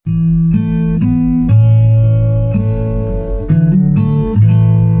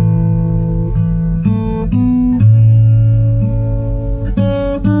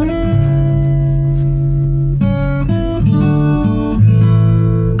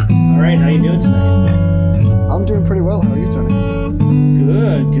you doing tonight? I'm doing pretty well. How are you, Tony?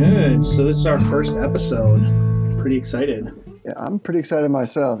 Good. So this is our first episode. Pretty excited. Yeah, I'm pretty excited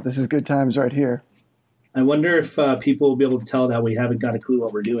myself. This is good times right here. I wonder if people will be able to tell that we haven't got a clue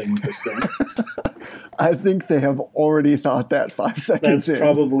what we're doing with this thing. I think they have already thought that 5 seconds in. That's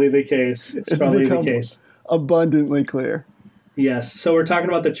probably the case. It's probably the case. Abundantly clear. Yes. So we're talking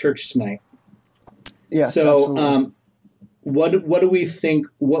about the church tonight. Yes, so, absolutely. what do we think?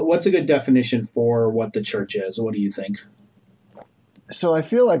 What's a good definition for what the church is? What do you think? So I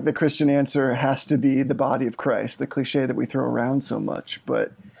feel like the Christian answer has to be the body of Christ, the cliche that we throw around so much.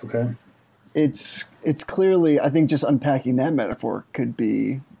 But okay, it's clearly, I think just unpacking that metaphor could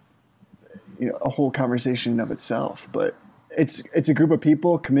be, a whole conversation in of itself. But it's a group of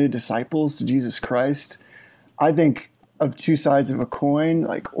people, committed disciples to Jesus Christ. I think of two sides of a coin,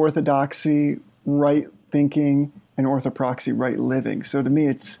 like orthodoxy, right thinking, and orthopraxy, right living. So to me,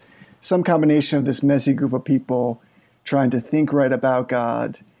 it's some combination of this messy group of people trying to think right about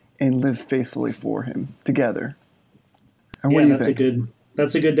God and live faithfully for Him together. And what do you think?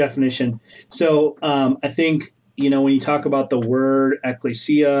 That's a good definition. So I think, when you talk about the word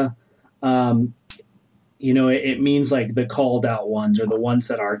ecclesia, it means like the called out ones or the ones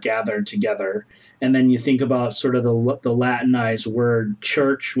that are gathered together. And then you think about sort of the Latinized word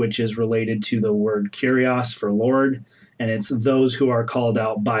church, which is related to the word kurios for Lord. And it's those who are called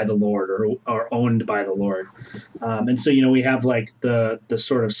out by the Lord or are owned by the Lord. And so, we have like the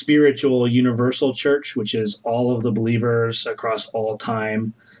sort of spiritual universal church, which is all of the believers across all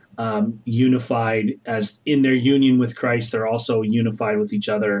time, unified as in their union with Christ. They're also unified with each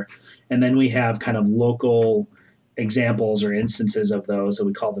other. And then we have kind of local examples or instances of those that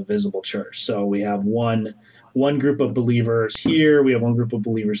we call the visible church. So we have one group of believers here, we have one group of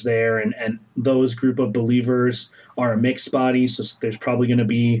believers there, and those group of believers are a mixed body. So there's probably going to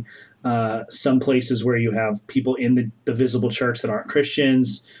be some places where you have people in the visible church that aren't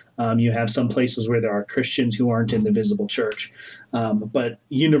Christians. You have some places where there are Christians who aren't in the visible church. But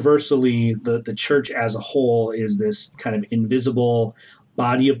universally, the church as a whole is this kind of invisible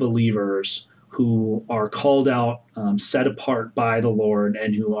body of believers who are called out, set apart by the Lord,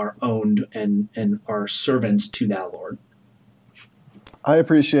 and who are owned and are servants to that Lord. I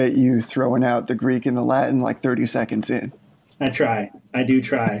appreciate you throwing out the Greek and the Latin like 30 seconds in. I do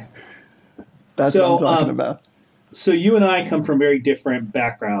try. That's what I'm talking about. So you and I come from very different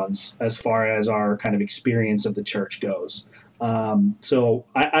backgrounds as far as our kind of experience of the church goes. So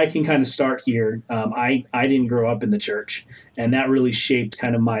I can kind of start here. I didn't grow up in the church, and that really shaped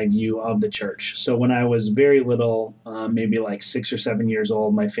kind of my view of the church. So when I was very little, maybe like 6 or 7 years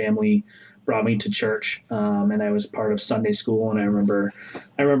old, my family brought me to church, and I was part of Sunday school. And I remember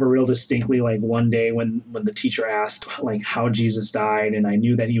real distinctly, like one day when the teacher asked like how Jesus died, and I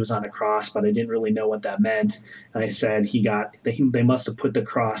knew that he was on a cross, but I didn't really know what that meant. And I said they must have put the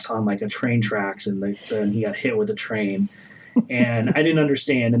cross on like a train tracks, and then he got hit with a train. And I didn't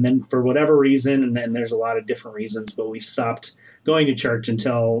understand. And then for whatever reason, and there's a lot of different reasons, but we stopped going to church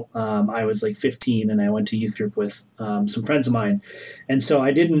until I was like 15, and I went to youth group with some friends of mine. And so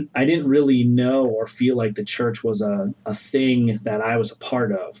I didn't really know or feel like the church was a thing that I was a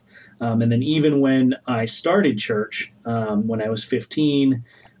part of. And then even when I started church, when I was 15,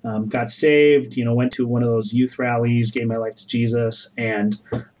 got saved, went to one of those youth rallies, gave my life to Jesus, and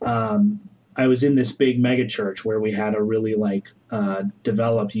I was in this big mega church where we had a really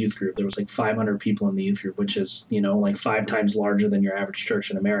developed youth group. There was like 500 people in the youth group, which is, like 5 times larger than your average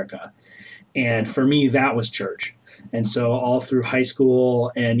church in America. And for me, that was church. And so all through high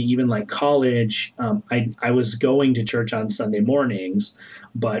school and even like college, I was going to church on Sunday mornings,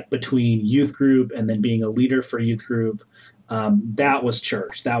 but between youth group and then being a leader for youth group, that was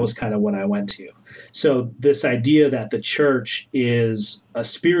church. That was kind of what I went to. So this idea that the church is a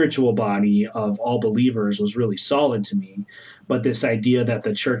spiritual body of all believers was really solid to me. But this idea that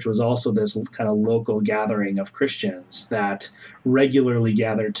the church was also this kind of local gathering of Christians that regularly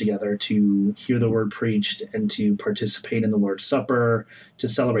gathered together to hear the word preached and to participate in the Lord's Supper, to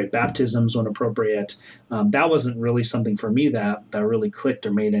celebrate baptisms when appropriate, that wasn't really something for me that really clicked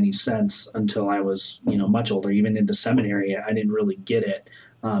or made any sense until I was, much older. Even into seminary, I didn't really get it.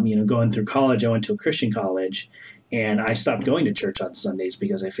 Going through college, I went to a Christian college, and I stopped going to church on Sundays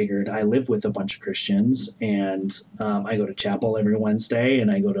because I figured I live with a bunch of Christians, and I go to chapel every Wednesday,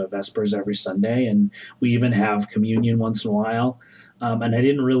 and I go to Vespers every Sunday, and we even have communion once in a while. And I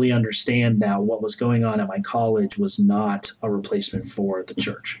didn't really understand that what was going on at my college was not a replacement for the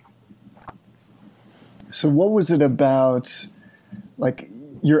church. So what was it about, like,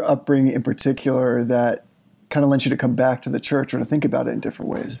 your upbringing in particular that kind of led you to come back to the church or to think about it in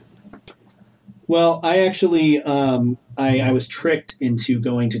different ways? Well, I actually I was tricked into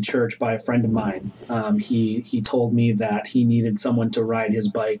going to church by a friend of mine. He told me that he needed someone to ride his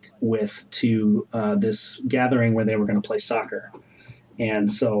bike with to this gathering where they were going to play soccer. And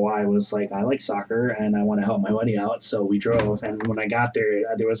so I was like, I like soccer and I want to help my buddy out. So we drove. And when I got there,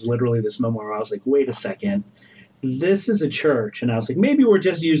 there was literally this moment where I was like, wait a second, this is a church. And I was like, maybe we're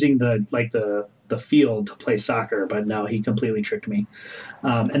just using the field to play soccer. But no, he completely tricked me.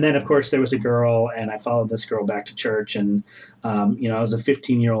 And then, of course, there was a girl, and I followed this girl back to church. And, I was a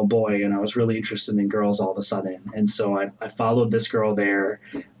 15-year-old boy, and I was really interested in girls all of a sudden. And so I followed this girl there.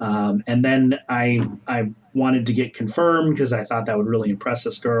 And then I wanted to get confirmed because I thought that would really impress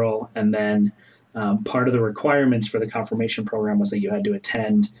this girl. And then part of the requirements for the confirmation program was that you had to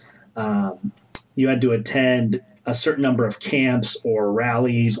attend a certain number of camps or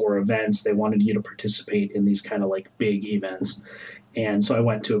rallies or events. They wanted you to participate in these kind of like big events. And so I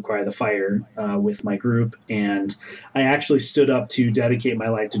went to Acquire the Fire with my group, and I actually stood up to dedicate my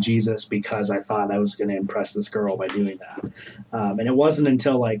life to Jesus because I thought I was going to impress this girl by doing that. And it wasn't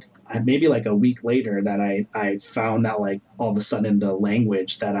until maybe a week later that I found that all of a sudden the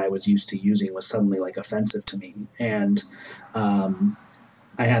language that I was used to using was suddenly offensive to me. And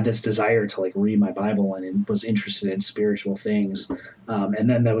I had this desire to read my Bible and was interested in spiritual things. And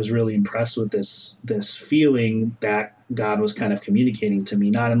then I was really impressed with this feeling that God was kind of communicating to me,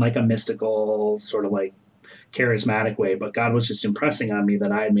 not in a mystical sort of charismatic way, but God was just impressing on me that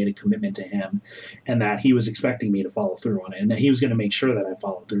I had made a commitment to him and that he was expecting me to follow through on it and that he was going to make sure that I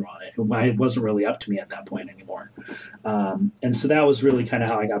followed through on it. It wasn't really up to me at that point anymore. And so that was really kind of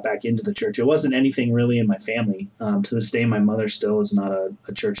how I got back into the church. It wasn't anything really in my family. To this day, my mother still is not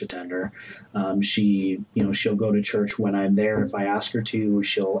a church attender. She'll go to church when I'm there. If I ask her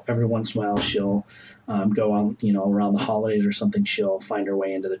to, every once in a while, she'll go on, around the holidays or something, she'll find her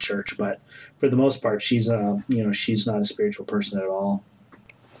way into the church. But for the most part, she's not a spiritual person at all.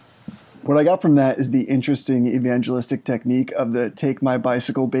 What I got from that is the interesting evangelistic technique of the take my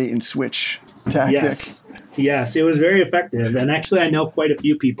bicycle bait and switch tactic. Yes, it was very effective. And actually, I know quite a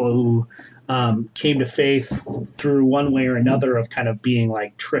few people who came to faith through one way or another of kind of being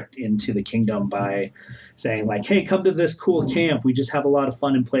tricked into the kingdom by saying hey, come to this cool camp. We just have a lot of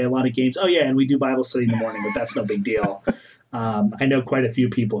fun and play a lot of games. Oh yeah, and we do Bible study in the morning, but that's no big deal. I know quite a few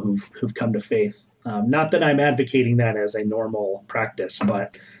people who've come to faith. Not that I'm advocating that as a normal practice,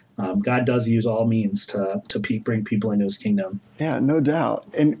 but God does use all means to bring people into his kingdom. Yeah, no doubt.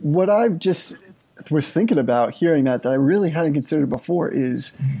 And what I just was thinking about hearing that I really hadn't considered before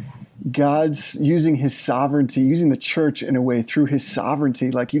is God's using his sovereignty, using the church in a way through his sovereignty.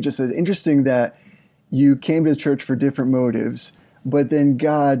 Like you just said, interesting that you came to the church for different motives, but then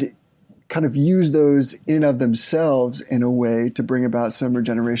God kind of used those in and of themselves in a way to bring about some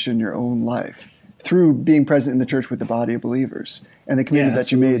regeneration in your own life through being present in the church with the body of believers and the commitment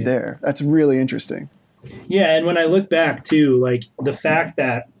that you made there. That's really interesting. Yeah, and when I look back too, the fact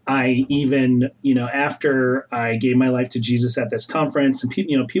that I even, after I gave my life to Jesus at this conference, and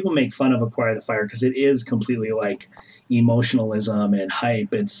people make fun of Acquire the Fire because it is completely emotionalism and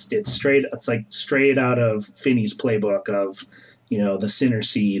hype. It's straight out of Finney's playbook of the sinner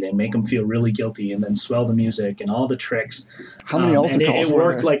seed and make them feel really guilty and then swell the music and all the tricks. How many altar calls it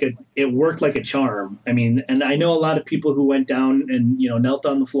worked it worked like a charm. I mean, and I know a lot of people who went down and knelt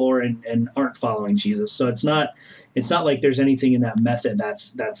on the floor and aren't following Jesus. So it's not like there's anything in that method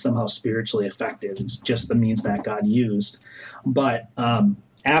that's somehow spiritually effective. It's just the means that God used. But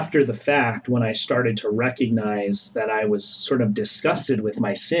after the fact, when I started to recognize that I was sort of disgusted with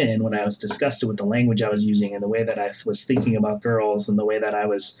my sin, when I was disgusted with the language I was using and the way that I was thinking about girls and the way that I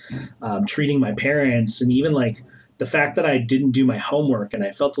was treating my parents, and even the fact that I didn't do my homework and I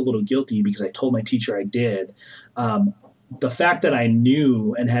felt a little guilty because I told my teacher I did, the fact that I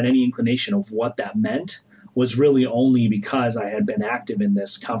knew and had any inclination of what that meant was really only because I had been active in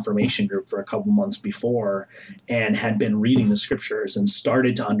this confirmation group for a couple months before and had been reading the scriptures and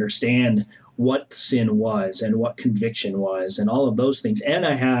started to understand what sin was and what conviction was and all of those things. And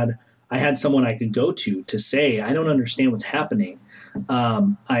I had someone I could go to say, I don't understand what's happening.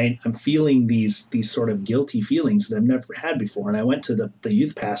 I'm feeling these sort of guilty feelings that I've never had before. And I went to the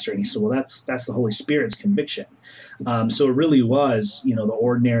youth pastor and he said, well, that's the Holy Spirit's conviction. So it really was, the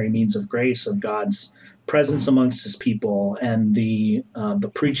ordinary means of grace of God's presence amongst his people and the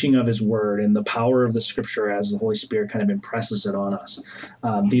preaching of his word and the power of the scripture as the Holy Spirit kind of impresses it on us.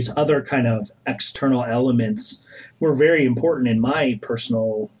 These other kind of external elements were very important in my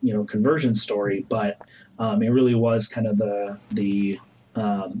personal, conversion story, but it really was kind of the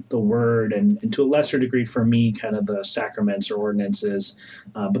the word, and to a lesser degree for me, kind of the sacraments or ordinances.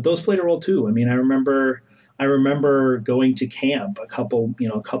 But those played a role too. I mean, I remember going to camp a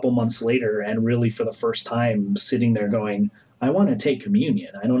couple months later, and really for the first time sitting there going, I want to take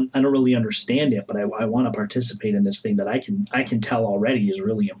communion. I don't really understand it, but I want to participate in this thing that I can tell already is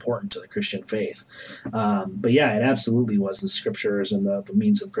really important to the Christian faith. But yeah, it absolutely was the scriptures and the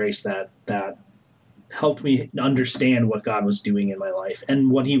means of grace that helped me understand what God was doing in my life and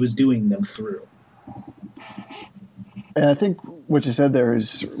what he was doing them through. And I think what you said there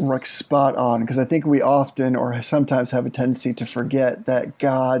is like spot on, because I think we often or sometimes have a tendency to forget that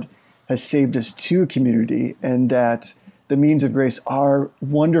God has saved us to community, and that the means of grace are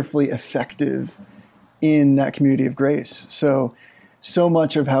wonderfully effective in that community of grace. So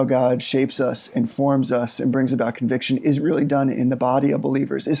much of how God shapes us, informs us, and brings about conviction is really done in the body of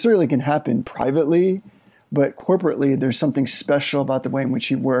believers. It certainly can happen privately, but corporately, there's something special about the way in which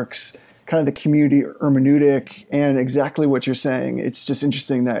he works, kind of the community hermeneutic, and exactly what you're saying. It's just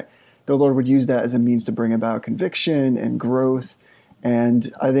interesting that the Lord would use that as a means to bring about conviction and growth. And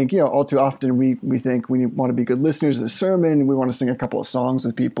I think, all too often we think we want to be good listeners of the sermon. We want to sing a couple of songs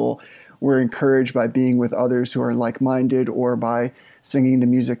with people. We're encouraged by being with others who are like-minded or by singing the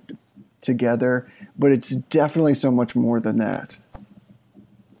music together. But it's definitely so much more than that.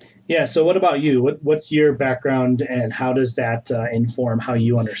 Yeah. So what about you? What's your background, and how does that inform how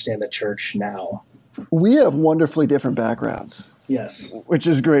you understand the church now? We have wonderfully different backgrounds. Yes. Which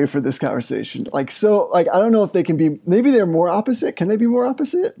is great for this conversation. I don't know if they can be, maybe they're more opposite. Can they be more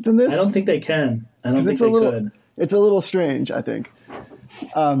opposite than this? I don't think they can. I don't think they could. It's a little strange, I think.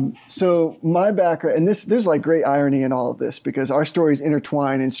 So my background, and there's like great irony in all of this, because our stories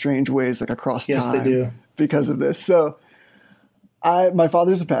intertwine in strange ways, like across time. Yes, they do. Because of this. So my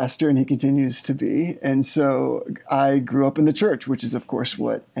father's a pastor, and he continues to be. And so I grew up in the church, which is, of course,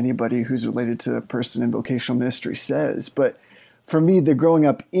 what anybody who's related to a person in vocational ministry says. But for me, the growing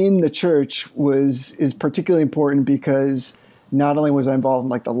up in the church is particularly important, because not only was I involved in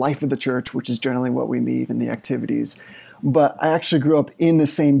like the life of the church, which is generally what we meet in the activities, but I actually grew up in the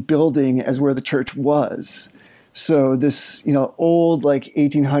same building as where the church was. So this, old like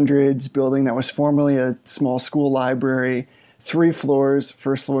 1800s building that was formerly a small school library, 3 floors.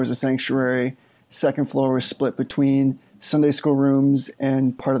 First floor is a sanctuary. Second floor was split between Sunday school rooms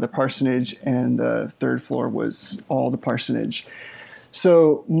and part of the parsonage, and the third floor was all the parsonage.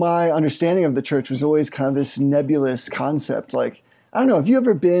 So my understanding of the church was always kind of this nebulous concept. Like, I don't know, have you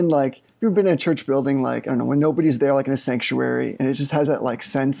ever been in a church building, like, I don't know, when nobody's there, like in a sanctuary, and it just has that like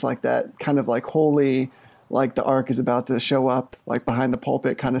sense, like that kind of like holy, like the ark is about to show up, like behind the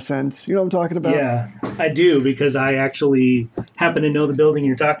pulpit kind of sense. You know what I'm talking about? Yeah, I do, because I actually happen to know the building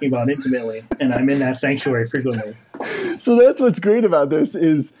you're talking about intimately, and I'm in that sanctuary frequently. So that's what's great about this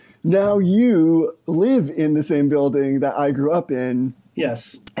is now you live in the same building that I grew up in.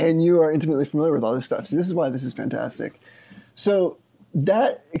 Yes. And you are intimately familiar with all this stuff. So this is why this is fantastic. So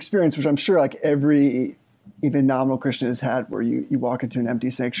that experience, which I'm sure like every even nominal Christian has had, where you walk into an empty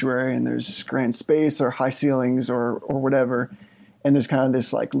sanctuary and there's grand space or high ceilings or whatever, and there's kind of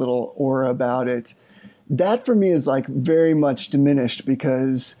this like little aura about it. That for me is like very much diminished,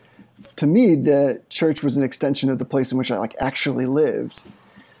 because to me, the church was an extension of the place in which I like actually lived.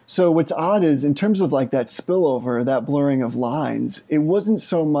 So what's odd is, in terms of like that spillover, that blurring of lines, it wasn't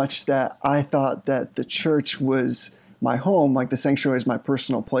so much that I thought that the church was my home, like the sanctuary is my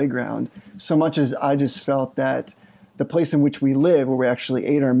personal playground, so much as I just felt that the place in which we live, where we actually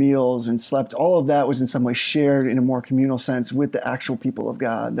ate our meals and slept, all of that was in some way shared in a more communal sense with the actual people of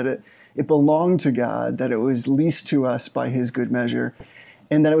God, that it belonged to God, that it was leased to us by his good measure,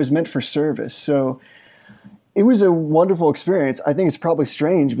 and that it was meant for service. So it was a wonderful experience. I think it's probably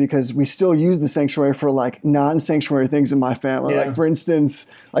strange, because we still use the sanctuary for like non-sanctuary things in my family. Yeah. Like, for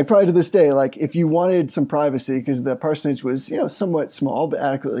instance, like probably to this day, like if you wanted some privacy, because the parsonage was, somewhat small, but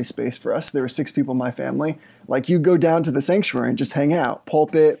adequately spaced for us. There were 6 people in my family. Like, you go down to the sanctuary and just hang out,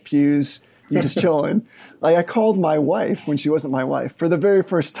 pulpit, pews, you just chilling. Like, I called my wife when she wasn't my wife for the very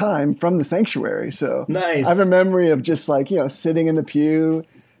first time from the sanctuary. So nice. I have a memory of just like, sitting in the pew,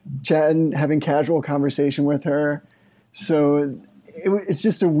 chatting, having casual conversation with her. So it's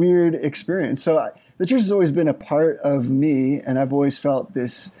just a weird experience. So the church has always been a part of me, and I've always felt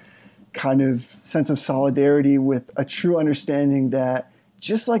this kind of sense of solidarity with a true understanding that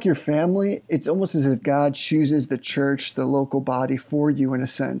just like your family, it's almost as if God chooses the church, the local body, for you in a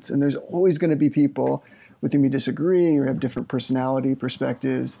sense. And there's always going to be people with whom you disagree or have different personality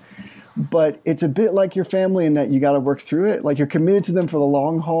perspectives. But it's a bit like your family in that you got to work through it. Like, you're committed to them for the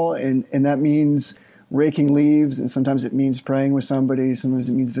long haul, and that means raking leaves, and sometimes it means praying with somebody. Sometimes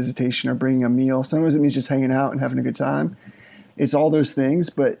it means visitation or bringing a meal. Sometimes it means just hanging out and having a good time. It's all those things,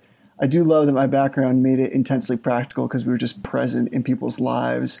 but I do love that my background made it intensely practical because we were just present in people's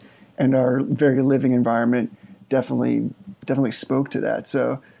lives, and our very living environment definitely spoke to that.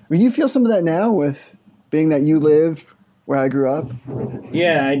 So, I mean, you feel some of that now with being that you live where I grew up?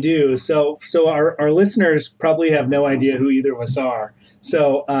 Yeah, I do. So our listeners probably have no idea who either of us are.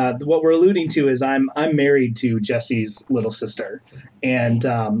 So what we're alluding to is I'm married to Jesse's little sister, and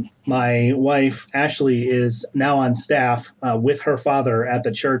my wife Ashley is now on staff with her father at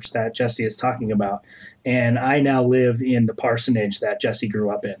the church that Jesse is talking about, and I now live in the parsonage that Jesse grew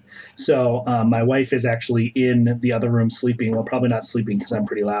up in. So my wife is actually in the other room sleeping. Well, probably not sleeping because I'm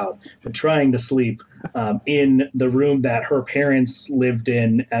pretty loud, but trying to sleep in the room that her parents lived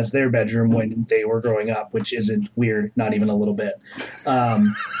in as their bedroom when they were growing up, which isn't weird, not even a little bit.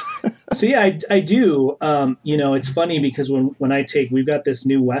 So yeah, I do. It's funny because when we've got this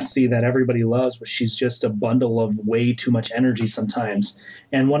new Westie that everybody loves, but she's just a bundle of way too much energy sometimes.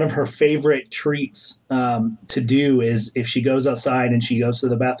 And one of her favorite treats to do is if she goes outside and she goes to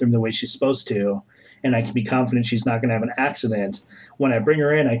the bathroom the way she's supposed to, and I can be confident she's not going to have an accident. When I bring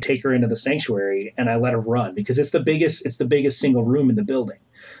her in, I take her into the sanctuary and I let her run because it's the biggest single room in the building.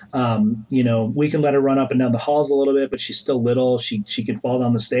 We can let her run up and down the halls a little bit, but she's still little. She can fall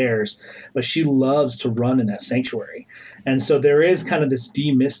down the stairs, but she loves to run in that sanctuary. And so there is kind of this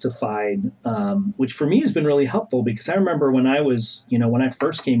demystified, which for me has been really helpful because I remember when I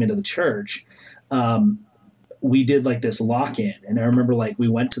first came into the church, we did like this lock-in, and I remember like we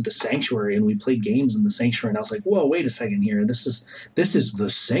went to the sanctuary and we played games in the sanctuary, and I was like, whoa, wait a second here. This is the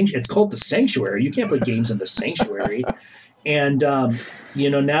sanctuary. It's called the sanctuary. You can't play games in the sanctuary. And,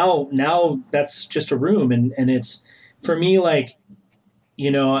 now that's just a room. And it's for me, like,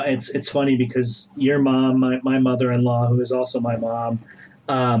 it's funny because your mom, my mother-in-law, who is also my mom,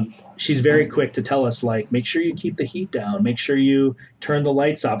 she's very quick to tell us, like, make sure you keep the heat down, make sure you turn the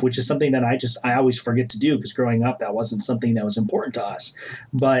lights off, which is something that I always forget to do because growing up, that wasn't something that was important to us.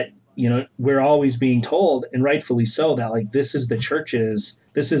 But, we're always being told, and rightfully so, that like, this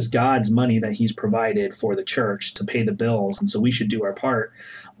is God's money that he's provided for the church to pay the bills. And so we should do our part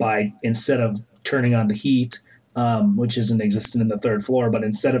by, instead of turning on the heat, which isn't existent in the third floor, but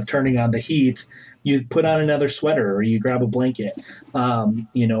instead of turning on the heat, you put on another sweater or you grab a blanket,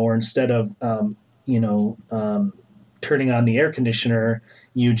 or instead of, turning on the air conditioner,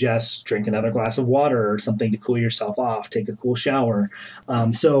 you just drink another glass of water or something to cool yourself off, take a cool shower.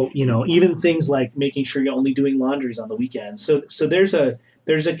 Even things like making sure you're only doing laundries on the weekend. So there's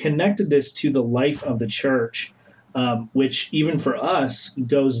a connectedness to the life of the church, which even for us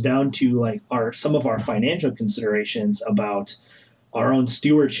goes down to like some of our financial considerations about our own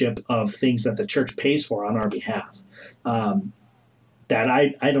stewardship of things that the church pays for on our behalf, that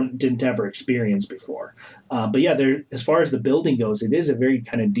I didn't ever experience before. But yeah, as far as the building goes, it is a very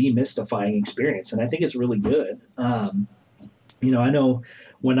kind of demystifying experience, and I think it's really good. I know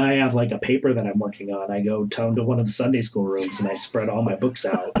when I have like a paper that I'm working on, I go down to one of the Sunday school rooms and I spread all my books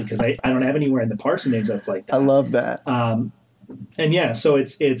out because I don't have anywhere in the parsonage that's like that. I love that. And yeah, so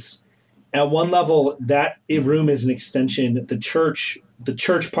it's at one level that room is an extension. The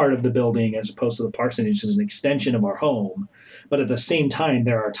church part of the building, as opposed to the parsonage, is an extension of our home. But at the same time,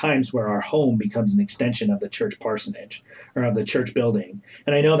 there are times where our home becomes an extension of the church parsonage or of the church building.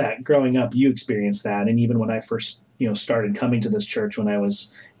 And I know that growing up, you experienced that. And even when I first, started coming to this church when I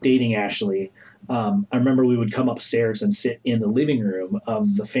was dating Ashley, I remember we would come upstairs and sit in the living room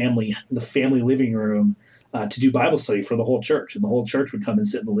of the family living room to do Bible study for the whole church. And the whole church would come and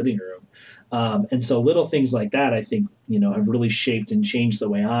sit in the living room. And so little things like that, I think, have really shaped and changed the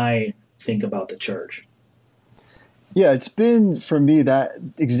way I think about the church. Yeah, it's been, for me, that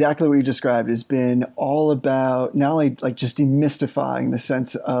exactly what you described has been all about not only like just demystifying the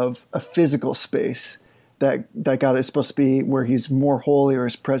sense of a physical space that God is supposed to be where he's more holy or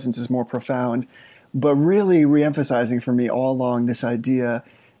his presence is more profound, but really reemphasizing for me all along this idea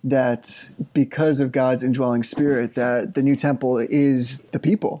that because of God's indwelling spirit, that the new temple is the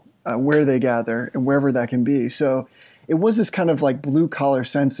people, where they gather and wherever that can be. So it was this kind of like blue collar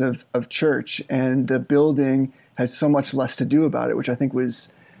sense of church, and the building had so much less to do about it, which I think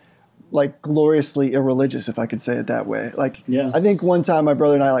was like gloriously irreligious, if I could say it that way. Like, yeah. I think one time my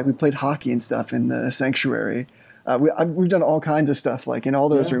brother and I, we played hockey and stuff in the sanctuary. We've done all kinds of stuff like in all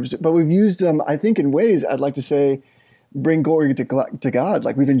those rooms, but we've used them, I think, in ways I'd like to say bring glory to God.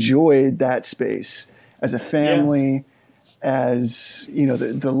 Like, we've enjoyed that space as a family, as,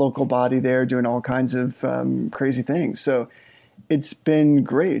 the local body there doing all kinds of crazy things. So it's been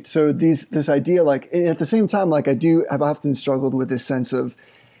great. So this idea, like, and at the same time, like I've often struggled with this sense of,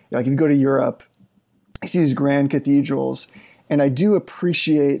 like, if you go to Europe, you see these grand cathedrals, and I do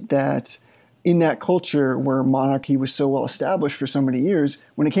appreciate that in that culture where monarchy was so well established for so many years,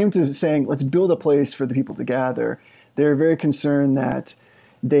 when it came to saying, let's build a place for the people to gather, they were very concerned that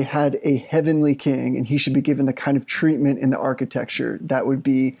they had a heavenly king and he should be given the kind of treatment in the architecture that would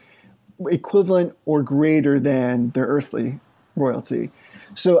be equivalent or greater than their earthly royalty.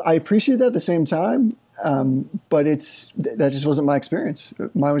 So I appreciate that at the same time, but that just wasn't my experience.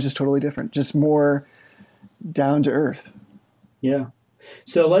 Mine was just totally different, just more down to earth. Yeah.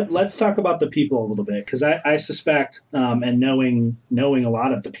 So let's talk about the people a little bit, because I suspect, and knowing a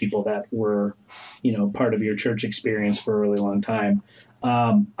lot of the people that were, part of your church experience for a really long time,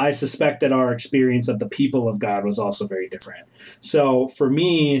 I suspect that our experience of the people of God was also very different. So for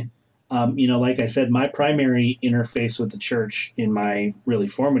me, like I said, my primary interface with the church in my really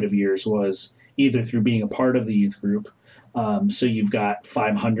formative years was either through being a part of the youth group. So you've got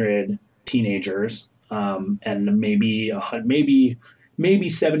 500 teenagers, and maybe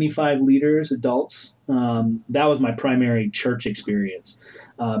 75 leaders, adults. That was my primary church experience.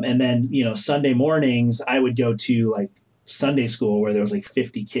 And then, Sunday mornings, I would go to like Sunday school where there was like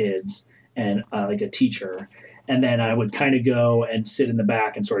 50 kids and like a teacher. And then I would kind of go and sit in the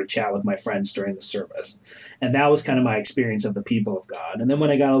back and sort of chat with my friends during the service. And that was kind of my experience of the people of God. And then when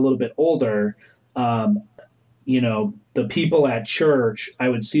I got a little bit older, the people at church, I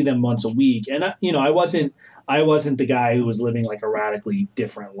would see them once a week. And, I wasn't the guy who was living like a radically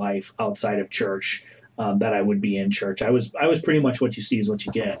different life outside of church that I would be in church. I was pretty much what you see is what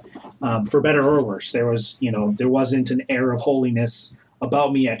you get. For better or worse, there wasn't an air of holiness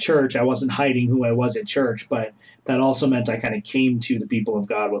about me at church. I wasn't hiding who I was at church, but that also meant I kind of came to the people of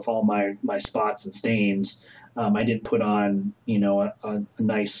God with all my spots and stains. I didn't put on, a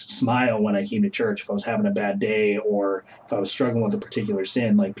nice smile when I came to church if I was having a bad day or if I was struggling with a particular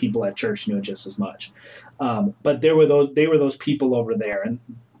sin. Like, people at church knew it just as much. But they were those people over there. And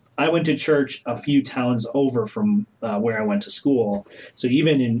I went to church a few towns over from where I went to school. So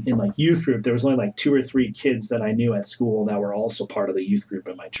even in like youth group, there was only like 2 or 3 kids that I knew at school that were also part of the youth group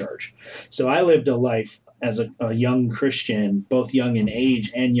at my church. So I lived a life as a young Christian, both young in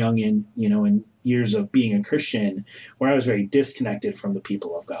age and young in years of being a Christian, where I was very disconnected from the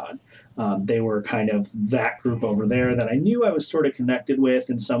people of God. They were kind of that group over there that I knew I was sort of connected with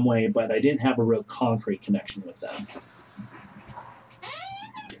in some way, but I didn't have a real concrete connection with them.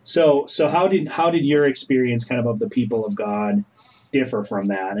 So how did your experience kind of the people of God differ from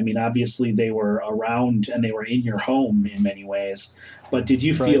that? I mean, obviously they were around and they were in your home in many ways, but did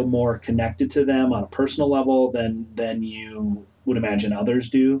you feel more connected to them on a personal level than you would imagine others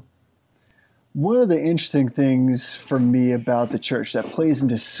do? One of the interesting things for me about the church that plays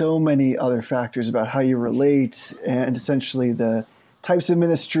into so many other factors about how you relate and essentially the types of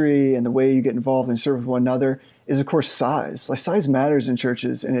ministry and the way you get involved and serve with one another is, of course, size. Like, size matters in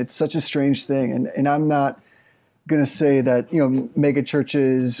churches, and it's such a strange thing. And I'm not going to say that, mega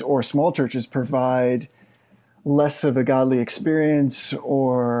churches or small churches provide less of a godly experience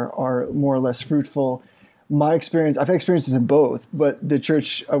or are more or less fruitful. My experience, I've had experiences in both, but the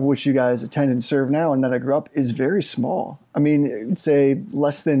church of which you guys attend and serve now and that I grew up is very small. I mean, say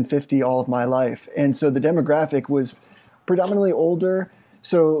less than 50 all of my life. And so the demographic was predominantly older.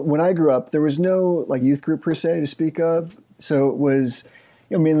 So when I grew up, there was no like youth group per se to speak of. So it was,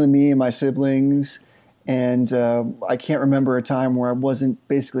 mainly me and my siblings. And I can't remember a time where I wasn't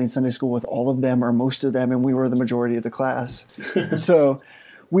basically in Sunday school with all of them or most of them, and we were the majority of the class. So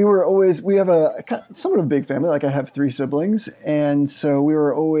we have a somewhat of a big family. Like, I have 3 siblings. And so we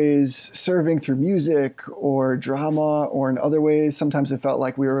were always serving through music or drama or in other ways. Sometimes it felt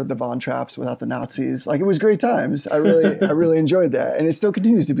like we were the Von Trapps without the Nazis. Like, it was great times. I really enjoyed that. And it still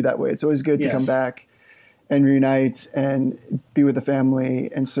continues to be that way. It's always good to come back and reunite and be with the family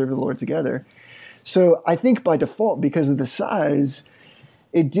and serve the Lord together. So I think by default, because of the size,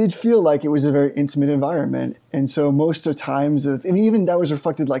 it did feel like it was a very intimate environment. And so most of the times and even that was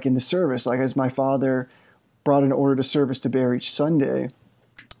reflected like in the service, like as my father brought an order to service to bear each Sunday.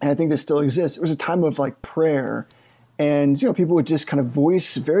 And I think this still exists. It was a time of like prayer, and, people would just kind of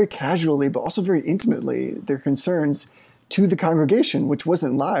voice very casually, but also very intimately their concerns to the congregation, which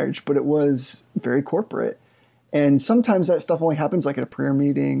wasn't large, but it was very corporate. And sometimes that stuff only happens like at a prayer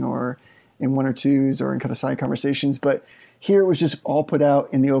meeting or in 1 or 2s or in kind of side conversations. But here it was just all put out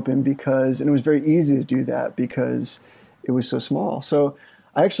in the open and it was very easy to do that because it was so small. So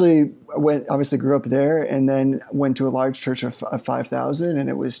I actually obviously grew up there and then went to a large church of 5,000, and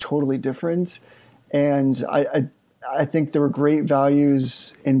it was totally different. And I think there were great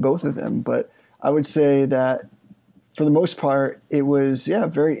values in both of them, but I would say that for the most part, it was, a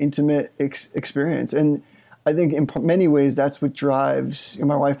very intimate experience. And I think in many ways, that's what drives,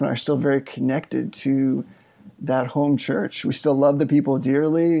 my wife and I are still very connected to that home church. We still love the people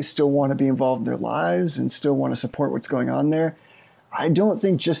dearly, still want to be involved in their lives, and still want to support what's going on there. I don't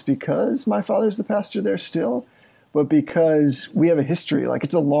think just because my father's the pastor there still, but because we have a history. Like,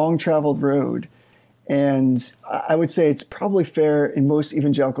 it's a long traveled road. And I would say it's probably fair in most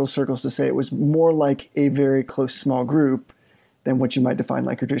evangelical circles to say it was more like a very close small group than what you might define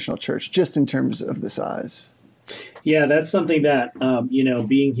like a traditional church, just in terms of the size. Yeah, that's something that,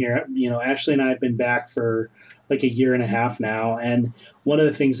 being here, Ashley and I have been back for like a year and a half now. And one of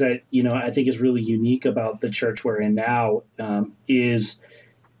the things that, I think is really unique about the church we're in now is,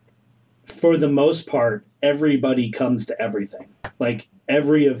 for the most part, everybody comes to everything. Like,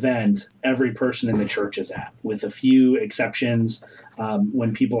 every event, every person in the church is at, with a few exceptions.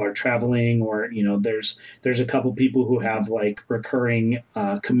 When people are traveling, or there's a couple people who have like recurring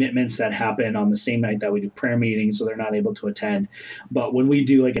commitments that happen on the same night that we do prayer meetings, so they're not able to attend. But when we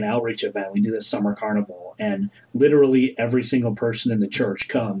do like an outreach event, we do this summer carnival, and literally every single person in the church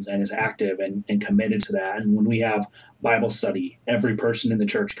comes and is active and committed to that. And when we have Bible study, every person in the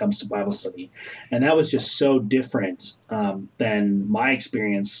church comes to Bible study. And that was just so different than my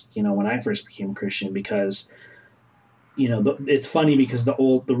experience, when I first became a Christian, because it's funny because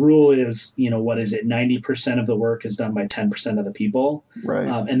the rule is, what is it? 90% of the work is done by 10% of the people. Right.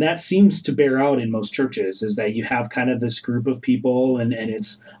 And that seems to bear out in most churches, is that you have kind of this group of people, and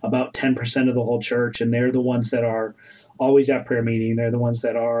it's about 10% of the whole church. And they're the ones that are always at prayer meeting. They're the ones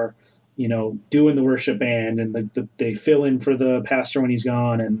that are, doing the worship band, and they fill in for the pastor when he's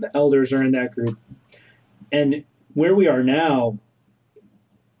gone, and the elders are in that group. And where we are now,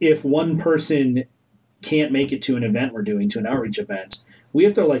 if one person can't make it to an event we're doing, to an outreach event, we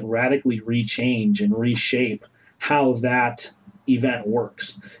have to like radically rechange and reshape how that event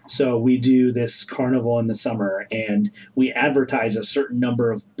works. So we do this carnival in the summer, and we advertise a certain number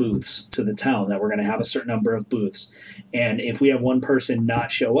of booths to the town, that we're going to have a certain number of booths. And if we have one person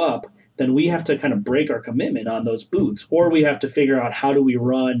not show up, then we have to kind of break our commitment on those booths, or we have to figure out how do we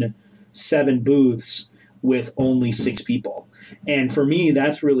run 7 booths with only 6 people. And for me,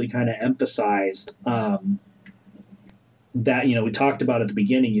 that's really kind of emphasized that, we talked about at the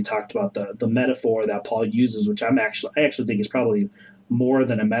beginning, you talked about the metaphor that Paul uses, which I actually think is probably more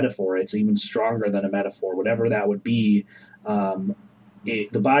than a metaphor. It's even stronger than a metaphor, whatever that would be. The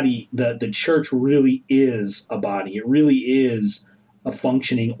church really is a body. It really is a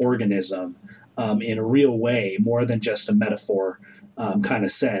functioning organism in a real way, more than just a metaphor kind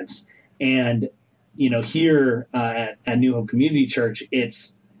of sense. And here at New Hope Community Church,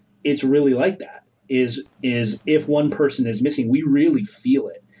 it's really like that. Is if one person is missing, we really feel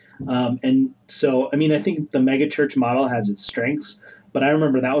it. And so, I think the megachurch model has its strengths, but I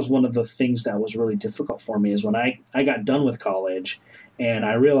remember that was one of the things that was really difficult for me, is when I got done with college and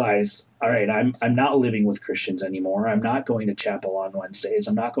I realized, all right, I'm not living with Christians anymore. I'm not going to chapel on Wednesdays.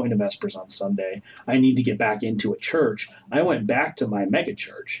 I'm not going to Vespers on Sunday. I need to get back into a church. I went back to my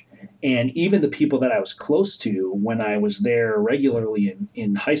megachurch. And even the people that I was close to when I was there regularly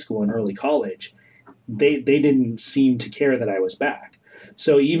in high school and early college, they didn't seem to care that I was back.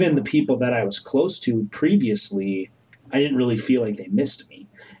 So even the people that I was close to previously, I didn't really feel like they missed me.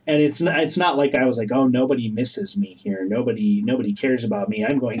 And it's not like I was like, oh, nobody misses me here. Nobody cares about me.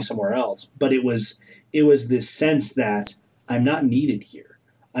 I'm going somewhere else. But it was this sense that I'm not needed here.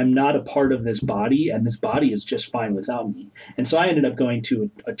 I'm not a part of this body, and this body is just fine without me. And so I ended up going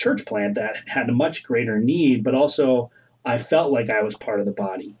to a church plant that had a much greater need, but also I felt like I was part of the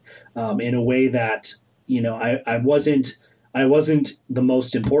body in a way that, I wasn't the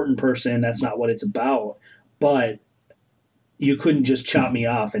most important person. That's not what it's about. But you couldn't just chop me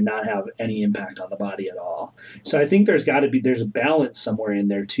off and not have any impact on the body at all. So I think there's a balance somewhere in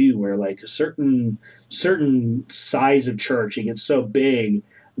there too, where like a certain size of church, it gets so big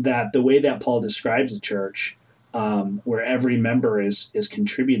that the way that Paul describes the church, where every member is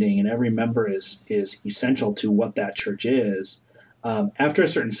contributing and every member is essential to what that church is, after a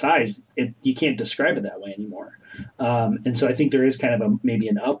certain size, you can't describe it that way anymore. And so I think there is kind of maybe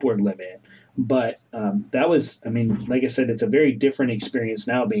an upward limit. But that was, like I said, it's a very different experience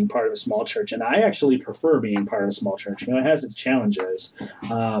now being part of a small church. And I actually prefer being part of a small church. It has its challenges.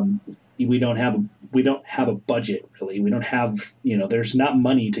 We don't have a budget, really. We don't have, there's not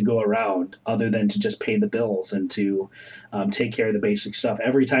money to go around other than to just pay the bills and to take care of the basic stuff.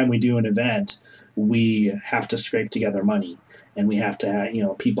 Every time we do an event, we have to scrape together money. and we have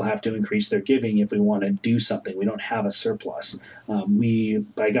to, people have to increase their giving if we want to do something. We don't have a surplus. We,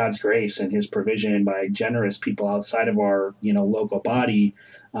 by God's grace and His provision, by generous people outside of our, local body,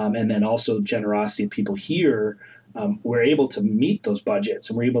 and then also generosity of people here, we're able to meet those budgets,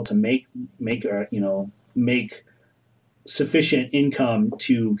 and we're able to make sufficient income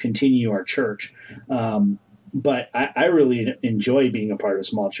to continue our church. But I really enjoy being a part of a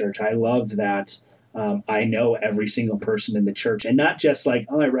small church. I love that I know every single person in the church, and not just like,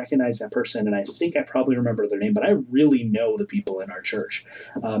 oh, I recognize that person and I think I probably remember their name, but I really know the people in our church.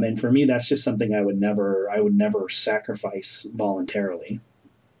 And for me, that's just something I would never sacrifice voluntarily.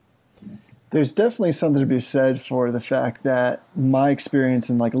 There's definitely something to be said for the fact that my experience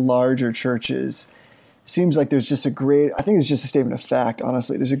in like larger churches seems like there's just I think it's just a statement of fact,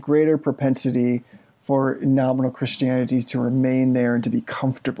 honestly. There's a greater propensity for nominal Christianity to remain there and to be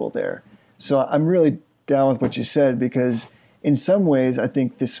comfortable there. So I'm really down with what you said, because in some ways I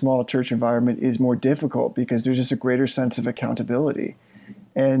think this small church environment is more difficult because there's just a greater sense of accountability.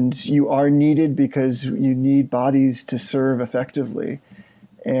 And you are needed because you need bodies to serve effectively.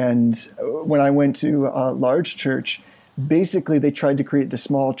 And when I went to a large church, basically they tried to create the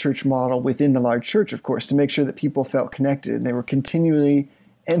small church model within the large church, of course, to make sure that people felt connected. And they were continually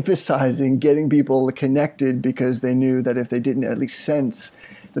emphasizing getting people connected because they knew that if they didn't at least sense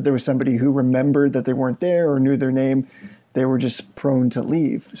that there was somebody who remembered that they weren't there or knew their name, they were just prone to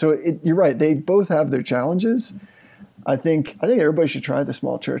leave. So you're right. They both have their challenges. I think everybody should try the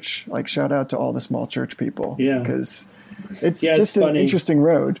small church. Like, shout out to all the small church people. Yeah. Because it's just an interesting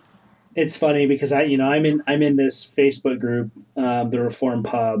road. It's funny because I'm in this Facebook group, the Reform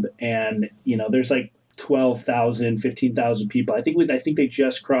Pub, and there's like 12,000, 15,000 people. I think they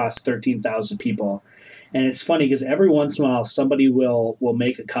just crossed 13,000 people. And it's funny because every once in a while somebody will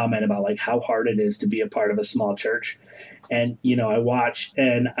make a comment about like how hard it is to be a part of a small church. And, I watch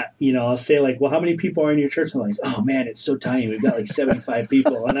and, I'll say like, well, how many people are in your church? And I'm like, oh man, it's so tiny. We've got like 75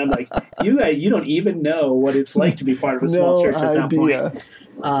 people. And I'm like, you don't even know what it's like to be part of a small church at that point.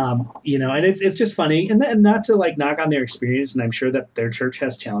 And it's just funny, and not to like knock on their experience. And I'm sure that their church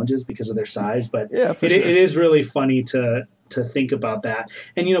has challenges because of their size, but it is really funny to think about that.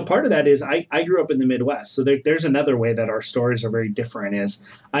 And, part of that is I grew up in the Midwest. So there's another way that our stories are very different is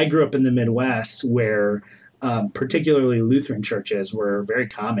I grew up in the Midwest where particularly Lutheran churches were very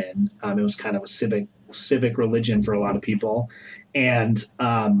common. It was kind of a civic religion for a lot of people. And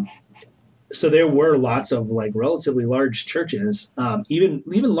so there were lots of like relatively large churches, even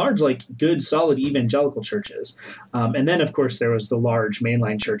large, like good, solid evangelical churches. And then, of course, there was the large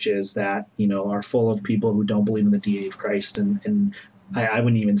mainline churches that, are full of people who don't believe in the deity of Christ. And I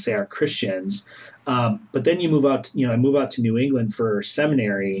wouldn't even say are Christians. But then you move out, I move out to New England for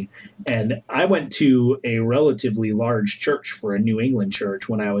seminary, and I went to a relatively large church for a New England church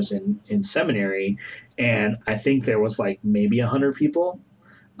when I was in seminary. And I think there was like maybe 100 people.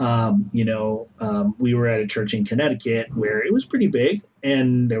 We were at a church in Connecticut where it was pretty big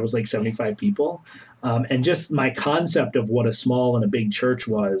and there was like 75 people. And just my concept of what a small and a big church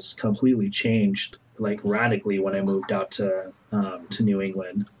was completely changed like radically when I moved out to New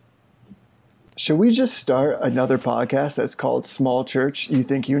England. Should we just start another podcast that's called Small Church? You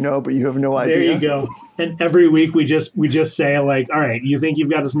think you know, but you have no idea. There you go. And every week we just say like, all right, you think you've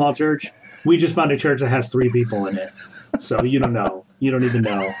got a small church? We just found a church that has 3 people in it. So you don't know. You don't even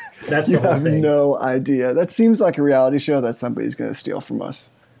know. That's the whole thing. You have no idea. That seems like a reality show that somebody's going to steal from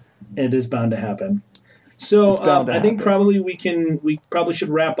us. It is bound to happen. So I think probably we probably should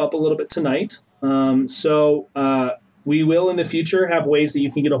wrap up a little bit tonight. We will in the future have ways that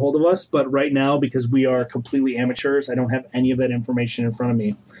you can get a hold of us, but right now, because we are completely amateurs, I don't have any of that information in front of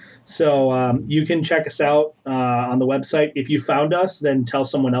me. So you can check us out on the website. If you found us, then tell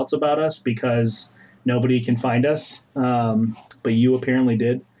someone else about us because nobody can find us, but you apparently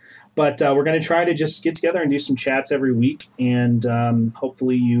did. But we're going to try to just get together and do some chats every week, and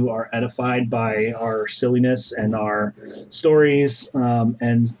hopefully you are edified by our silliness and our stories,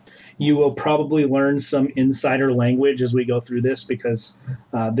 and you will probably learn some insider language as we go through this because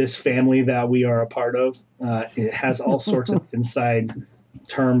this family that we are a part of, it has all sorts of inside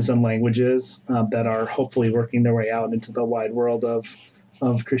terms and languages that are hopefully working their way out into the wide world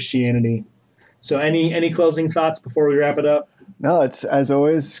of Christianity. So any closing thoughts before we wrap it up? No, it's, as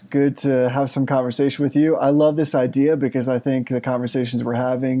always, good to have some conversation with you. I love this idea because I think the conversations we're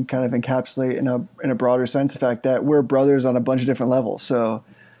having kind of encapsulate in a broader sense the fact that we're brothers on a bunch of different levels. So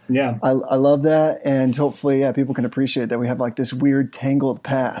yeah, I love that. And hopefully, people can appreciate that we have like this weird tangled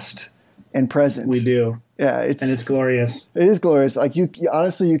past and present. We do. Yeah, it's glorious. It is glorious. Like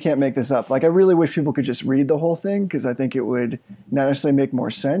honestly, you can't make this up. Like I really wish people could just read the whole thing because I think it would not necessarily make more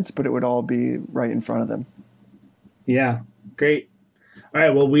sense, but it would all be right in front of them. Yeah, great. All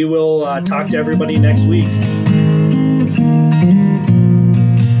right, well, we will talk to everybody next week.